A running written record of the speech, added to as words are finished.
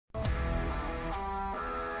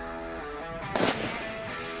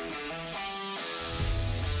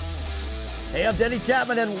Hey, I'm Denny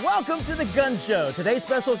Chapman, and welcome to the Gun Show. Today's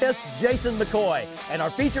special guest, Jason McCoy, and our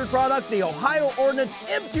featured product, the Ohio Ordnance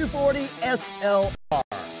M240-SLR.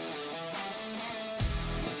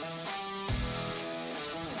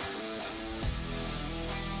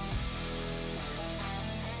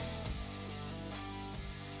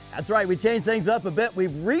 That's right, we changed things up a bit.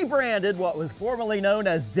 We've rebranded what was formerly known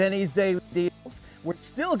as Denny's Daily Deals. We're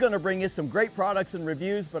still going to bring you some great products and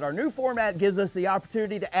reviews, but our new format gives us the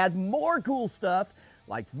opportunity to add more cool stuff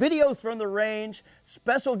like videos from the range,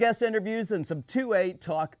 special guest interviews, and some 2A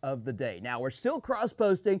talk of the day. Now, we're still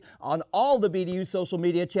cross-posting on all the BDU social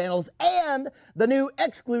media channels and the new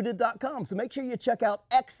excluded.com, so make sure you check out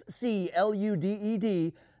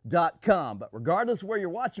XCLUDED.com. But regardless of where you're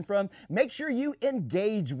watching from, make sure you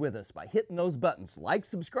engage with us by hitting those buttons like,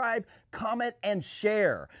 subscribe, comment, and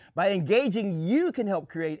share. By engaging, you can help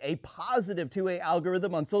create a positive 2A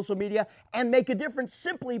algorithm on social media and make a difference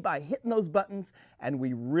simply by hitting those buttons, and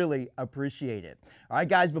we really appreciate it. All right,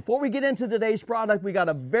 guys, before we get into today's product, we got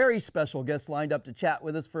a very special guest lined up to chat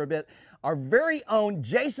with us for a bit. Our very own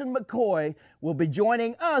Jason McCoy will be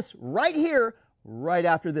joining us right here, right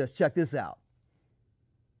after this. Check this out.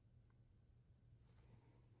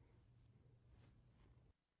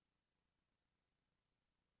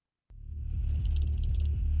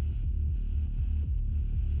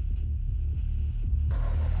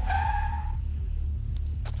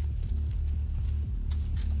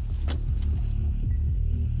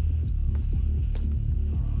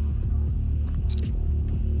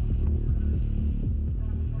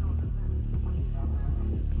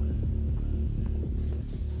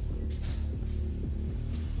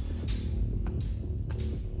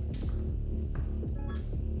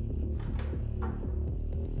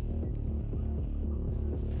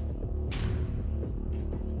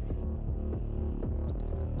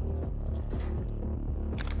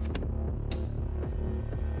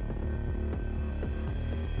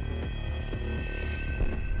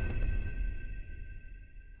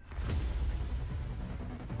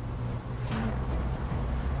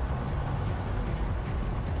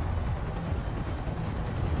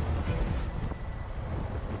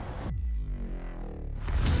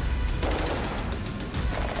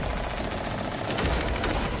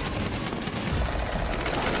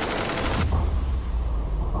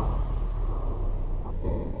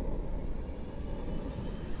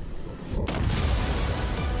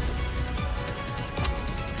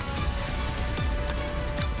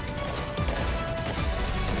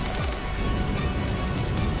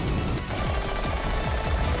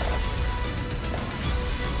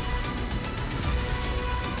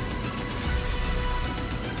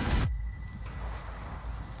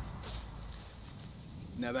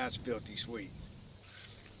 Now that's filthy sweet.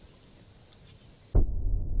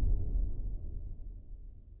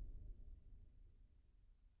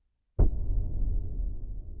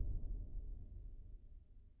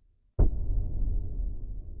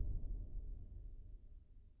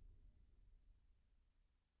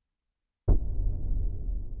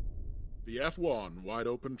 The F1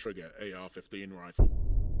 wide-open trigger AR-15 rifle.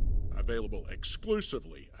 Available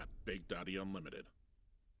exclusively at Big Daddy Unlimited.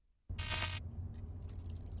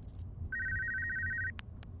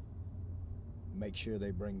 Make sure they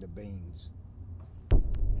bring the beans.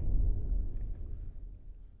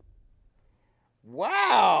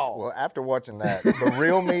 Wow! Well, after watching that, the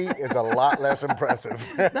real me is a lot less impressive.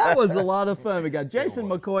 That was a lot of fun. We got Jason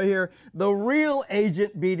McCoy here, the real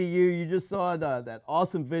agent BDU. You just saw that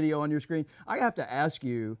awesome video on your screen. I have to ask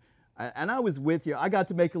you, and I was with you. I got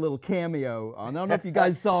to make a little cameo. I don't know if you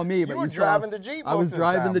guys saw me, but you were driving the Jeep. I was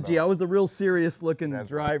driving the Jeep. I was the real serious-looking That's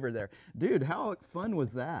driver right. there. Dude, how fun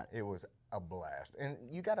was that? It was a blast. And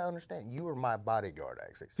you got to understand, you were my bodyguard,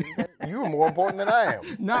 actually. So you were more important than I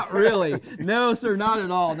am. Not really. No, sir, not at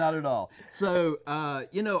all, not at all. So,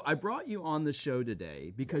 you know, I brought you on the show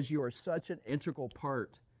today because you are such an integral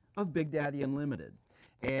part of Big Daddy Unlimited.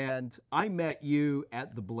 And I met you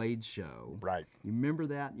at the Blade Show. Right. You remember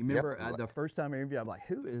that? You remember Yep. The first time I interviewed you, I'm like,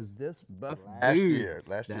 who is this buff Last dude year.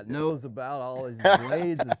 that knows about all these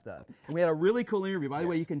blades and stuff? And we had a really cool interview. By the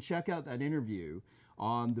way, you can check out that interview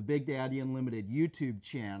on the Big Daddy Unlimited YouTube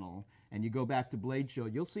channel, and you go back to Blade Show,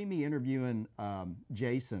 you'll see me interviewing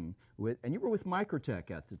Jason, and you were with Microtech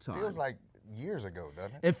at the time. Feels like years ago,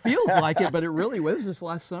 doesn't it? It feels like it, but it really was just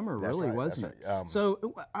last summer, That's really, right, wasn't that's it? right.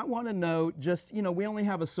 So I want to know, just, you know, we only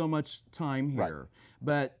have so much time here, Right.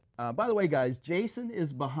 but By the way, guys, Jason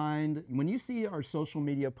is behind, when you see our social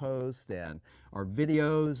media posts and our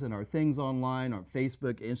videos and our things online on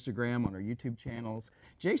Facebook, Instagram, on our YouTube channels,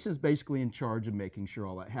 Jason's basically in charge of making sure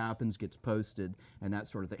all that happens, gets posted, and that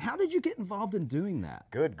sort of thing. How did you get involved in doing that?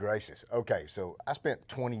 Good gracious. Okay, so I spent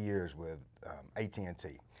 20 years with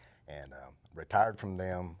AT&T and retired from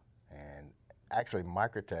them, and actually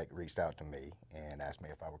Microtech reached out to me and asked me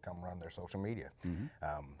if I would come run their social media.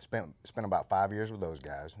 Spent about 5 years with those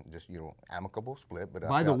guys, just, you know, amicable split. But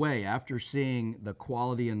by the way, after seeing the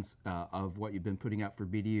quality and, of what you've been putting out for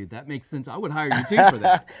BDU, that makes sense. I would hire you too for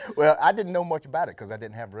that. Well, I didn't know much about it because I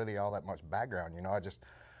didn't have really all that much background. You know, I just,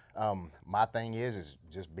 my thing is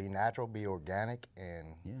just be natural, be organic,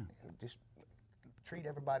 and just treat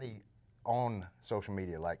everybody on social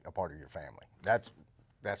media like a part of your family.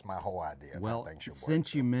 That's my whole idea. Well,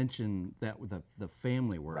 since you mentioned that with the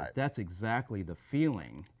family work, that's exactly the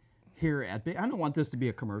feeling here at I don't want this to be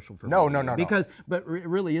a commercial for no, because but it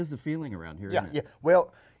really is the feeling around here. Yeah, isn't it? yeah.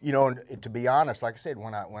 Well, you know, to be honest, like I said,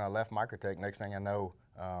 when I left Microtech, next thing I know,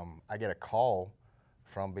 I get a call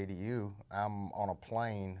from BDU. I'm on a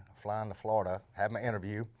plane flying to Florida, have my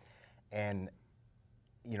interview, and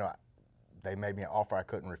you know, they made me an offer I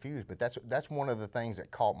couldn't refuse. But that's one of the things that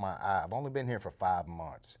caught my eye. I've only been here for 5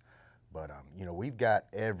 months, but you know, we've got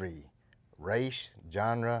every race,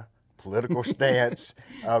 genre, political stance,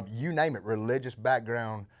 you name it, religious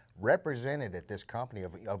background represented at this company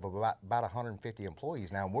of about 150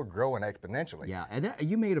 employees now, and we're growing exponentially. Yeah, and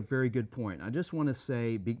you made a very good point. I just want to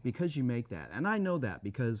say, because you make that, and I know that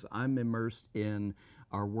because I'm immersed in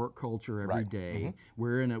our work culture every day.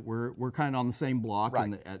 We're kind of on the same block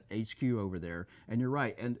at HQ over there, and you're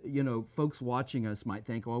right. And you know, folks watching us might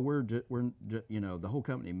think, well, we're you know, the whole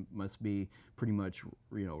company must be pretty much,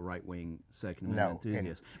 you know, right-wing Second Amendment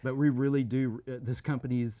enthusiasts. But we really do. This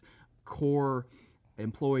company's core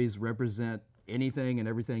employees represent anything and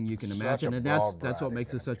everything you can imagine, and that's what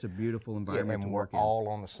makes it such a beautiful environment to work in. We're all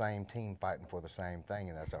on the same team fighting for the same thing,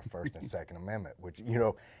 and that's our First and Second Amendment, which, you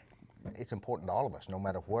know, it's important to all of us, no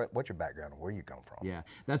matter what your background and where you come from. Yeah,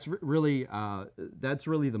 that's really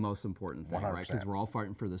the most important thing, 100%. Right? Because we're all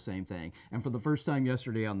fighting for the same thing. And for the first time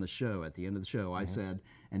yesterday on the show, at the end of the show, I said,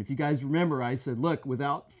 and if you guys remember, I said, look,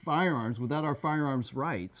 without firearms, without our firearms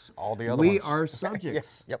rights, all the other we ones are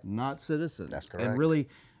subjects, not citizens. That's correct. And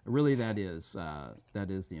really, that is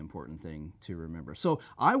the important thing to remember. So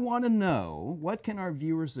I want to know, what can our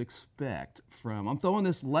viewers expect from, I'm throwing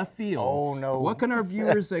this left field. Oh, no. What can our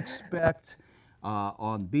viewers expect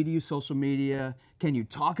on BDU social media? Can you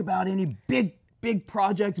talk about any big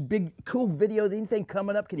projects, big cool videos, anything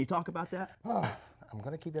coming up? Can you talk about that? I'm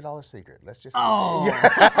going to keep it all a secret. Let's just, oh.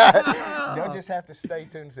 You'll just have to stay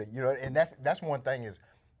tuned to, you know, and that's one thing is,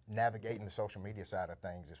 navigating the social media side of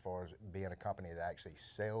things as far as being a company that actually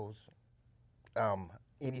sells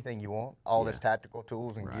anything you want, all this tactical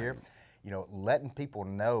tools and gear, you know, letting people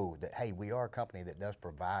know that, hey, we are a company that does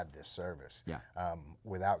provide this service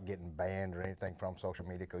without getting banned or anything from social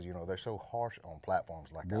media, because, you know, they're so harsh on platforms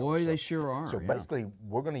like ours. Boy, they sure are. So basically,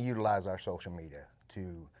 we're going to utilize our social media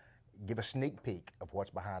to give a sneak peek of what's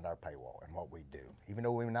behind our paywall and what we do. Even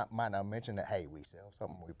though we might not mention that, hey, we sell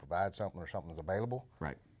something, we provide something, or something's available.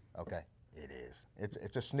 Right. Okay, it is.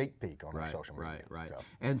 It's a sneak peek on our social media. Right. So.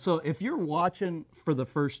 And so if you're watching for the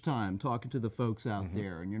first time, talking to the folks out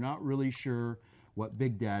there, and you're not really sure what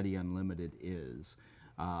Big Daddy Unlimited is,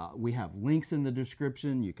 we have links in the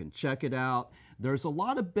description. You can check it out. There's a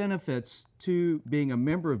lot of benefits to being a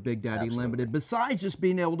member of Big Daddy Unlimited, besides just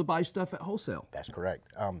being able to buy stuff at wholesale. That's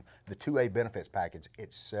correct. The 2A benefits package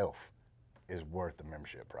itself is worth the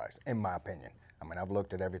membership price, in my opinion. I mean, I've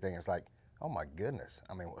looked at everything. It's like, oh my goodness.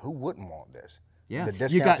 I mean, who wouldn't want this? Yeah. The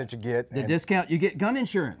discounts that you get. The discount, you get gun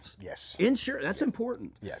insurance. Yes. Insurance, that's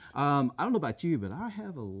important. Yes. I don't know about you, but I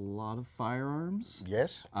have a lot of firearms.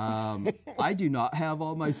 Yes. I do not have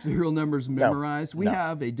all my serial numbers memorized. We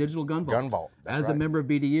have a digital gun vault. Gun vault, that's a member of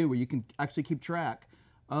BDU, where you can actually keep track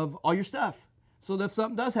of all your stuff. So that if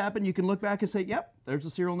something does happen, you can look back and say, yep, there's a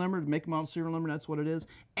serial number, make a model serial number, that's what it is.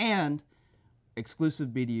 And exclusive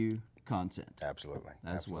BDU content. Absolutely.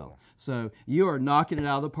 As well. So you are knocking it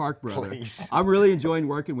out of the park, brother. Please. I'm really enjoying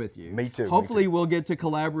working with you. Me too. Hopefully we'll get to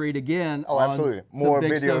collaborate again. Oh, absolutely. More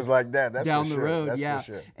videos like that. That's down for the sure. road. That's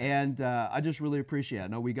for sure. And I just really appreciate it. I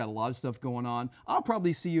know we got a lot of stuff going on. I'll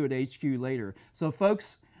probably see you at HQ later. So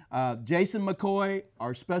folks, Jason McCoy,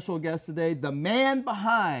 our special guest today, the man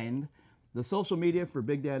behind the social media for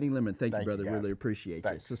Big Daddy Unlimited. Thank you, brother. Really appreciate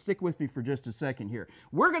you. So stick with me for just a second here.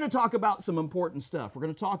 We're going to talk about some important stuff. We're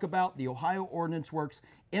going to talk about the Ohio Ordnance Works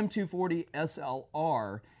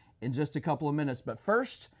M240-SLR in just a couple of minutes. But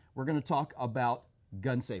first, we're going to talk about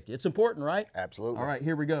gun safety. It's important, right? Absolutely. All right,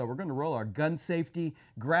 here we go. We're going to roll our gun safety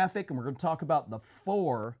graphic, and we're going to talk about the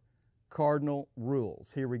 4 cardinal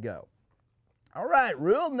rules. Here we go. All right,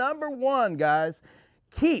 rule number 1, guys.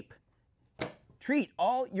 Treat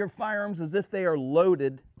all your firearms as if they are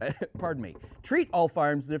loaded. Pardon me. Treat all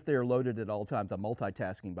firearms as if they are loaded at all times. I'm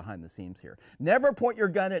multitasking behind the scenes here. Never point your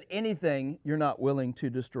gun at anything you're not willing to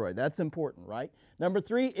destroy. That's important, right? Number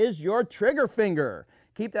 3 is your trigger finger.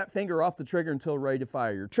 Keep that finger off the trigger until ready to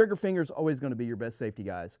fire. Your trigger finger is always going to be your best safety,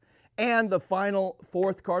 guys. And the final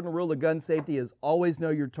 4th cardinal rule of gun safety is always know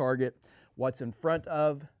your target, what's in front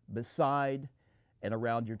of, beside, and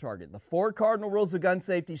around your target. The 4 cardinal rules of gun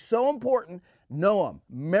safety, so important. Know them,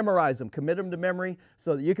 memorize them, commit them to memory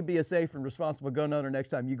so that you can be a safe and responsible gun owner next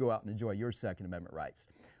time you go out and enjoy your Second Amendment rights.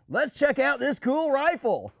 Let's check out this cool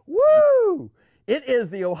rifle. Woo! It is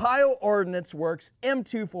the Ohio Ordnance Works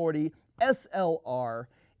M240-SLR.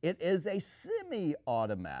 It is a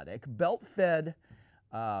semi-automatic, belt-fed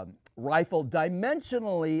rifle,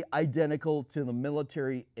 dimensionally identical to the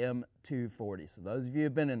military M240. So those of you who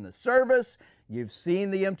have been in the service, you've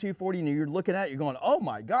seen the M240, and you're looking at it, you're going, oh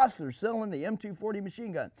my gosh, they're selling the M240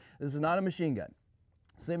 machine gun. This is not a machine gun.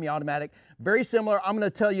 Semi-automatic, very similar. I'm going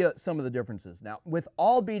to tell you some of the differences. Now, with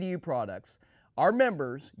all BDU products, our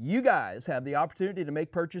members, you guys, have the opportunity to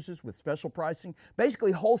make purchases with special pricing,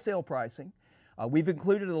 basically wholesale pricing. We've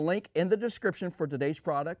included a link in the description for today's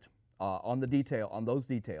product. On those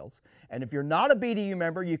details. And if you're not a BDU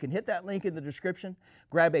member, you can hit that link in the description,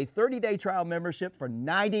 grab a 30-day trial membership for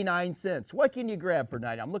 99 cents. What can you grab for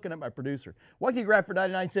 90? I'm looking at my producer. What can you grab for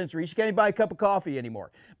 99 cents, Reese? You can't even buy a cup of coffee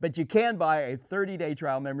anymore. But you can buy a 30-day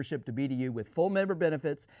trial membership to BDU with full member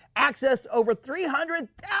benefits, access to over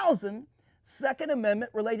 300,000 Second Amendment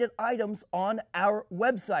related items on our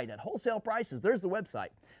website at wholesale prices. There's the website.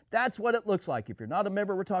 That's what it looks like. If you're not a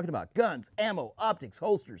member, we're talking about guns, ammo, optics,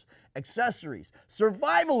 holsters, accessories,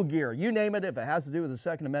 survival gear, you name it. If it has to do with the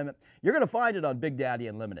Second Amendment, you're going to find it on Big Daddy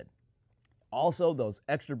Unlimited. Also, those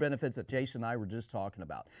extra benefits that Jason and I were just talking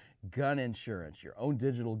about. Gun insurance, your own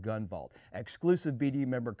digital gun vault, exclusive BDU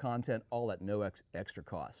member content, all at no extra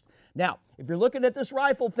cost. Now, if you're looking at this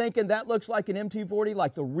rifle thinking that looks like an M240,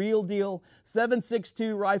 like the real deal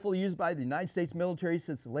 7.62 rifle used by the United States military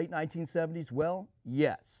since the late 1970s, well,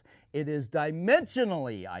 yes. It is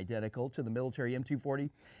dimensionally identical to the military M240,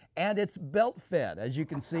 and it's belt fed. As you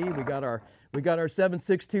can see, we got our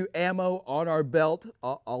 7.62 ammo on our belt,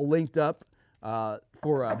 all linked up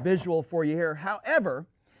for a visual for you here. However,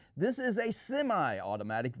 this is a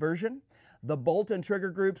semi-automatic version. The bolt and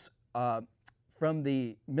trigger groups from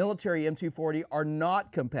the military M240 are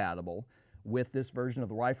not compatible with this version of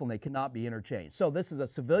the rifle, and they cannot be interchanged. So this is a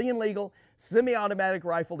civilian legal semi-automatic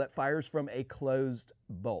rifle that fires from a closed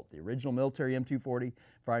bolt. The original military M240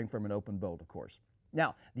 firing from an open bolt, of course.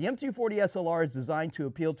 Now, the M240-SLR is designed to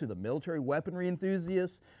appeal to the military weaponry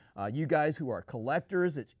enthusiasts, you guys who are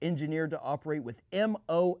collectors. It's engineered to operate with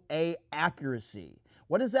MOA accuracy.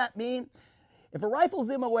 What does that mean? If a rifle's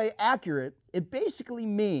MOA accurate, it basically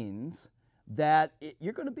means that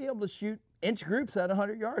you're going to be able to shoot inch groups at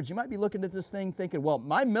 100 yards. You might be looking at this thing thinking, well,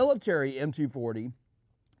 my military M240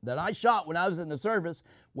 that I shot when I was in the service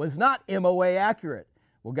was not MOA accurate.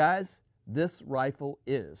 Well, guys, this rifle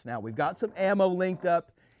is. Now, we've got some ammo linked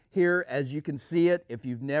up here, as you can see it. If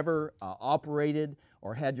you've never operated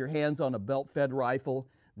or had your hands on a belt-fed rifle,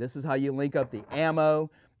 this is how you link up the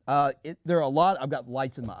ammo. There are a lot, I've got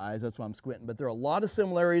lights in my eyes, that's why I'm squinting, but there are a lot of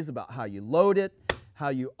similarities about how you load it, how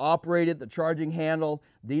you operate it, the charging handle.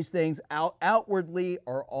 These things outwardly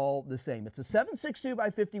are all the same. It's a 7.62 by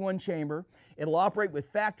 51 chamber. It'll operate with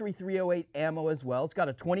factory 308 ammo as well. It's got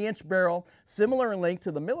a 20-inch barrel, similar in length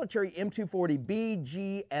to the military M240 B,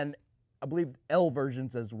 G, and I believe L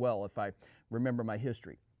versions as well, if I remember my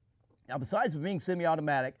history. Now, besides being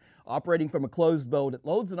semi-automatic, operating from a closed bolt, it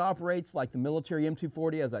loads and operates like the military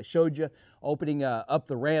M240, as I showed you, opening up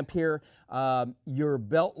the ramp here. Your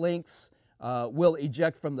belt links will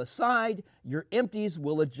eject from the side. Your empties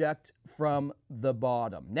will eject from the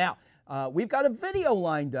bottom. Now, we've got a video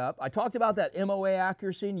lined up. I talked about that MOA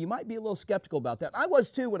accuracy, and you might be a little skeptical about that. I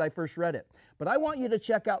was too when I first read it. But I want you to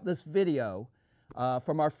check out this video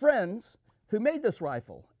from our friends who made this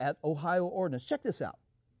rifle at Ohio Ordnance. Check this out.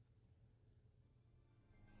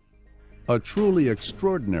 A truly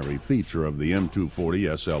extraordinary feature of the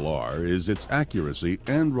M240-SLR is its accuracy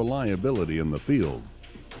and reliability in the field.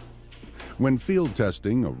 When field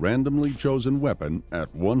testing a randomly chosen weapon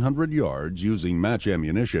at 100 yards using match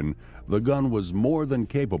ammunition, the gun was more than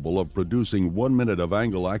capable of producing 1 minute of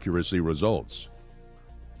angle accuracy results.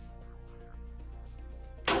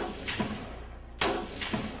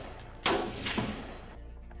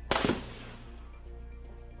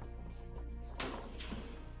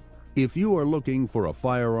 If you are looking for a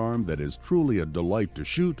firearm that is truly a delight to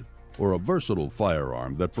shoot, or a versatile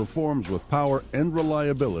firearm that performs with power and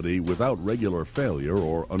reliability without regular failure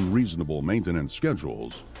or unreasonable maintenance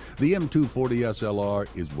schedules, the M240-SLR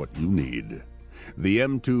is what you need. The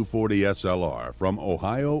M240-SLR from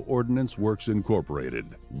Ohio Ordnance Works Incorporated,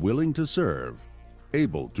 willing to serve,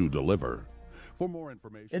 able to deliver. For more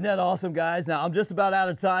information... Isn't that awesome, guys? Now, I'm just about out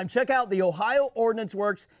of time. Check out the Ohio Ordnance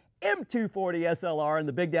Works M240-SLR and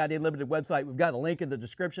the Big Daddy Unlimited website. We've got a link in the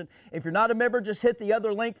description. If you're not a member, just hit the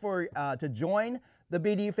other link to join the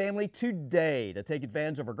BDU family today to take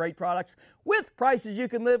advantage of our great products with prices you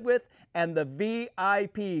can live with and the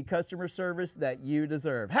VIP customer service that you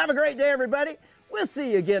deserve. Have a great day, everybody. We'll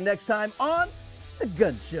see you again next time on The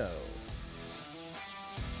Gun Show.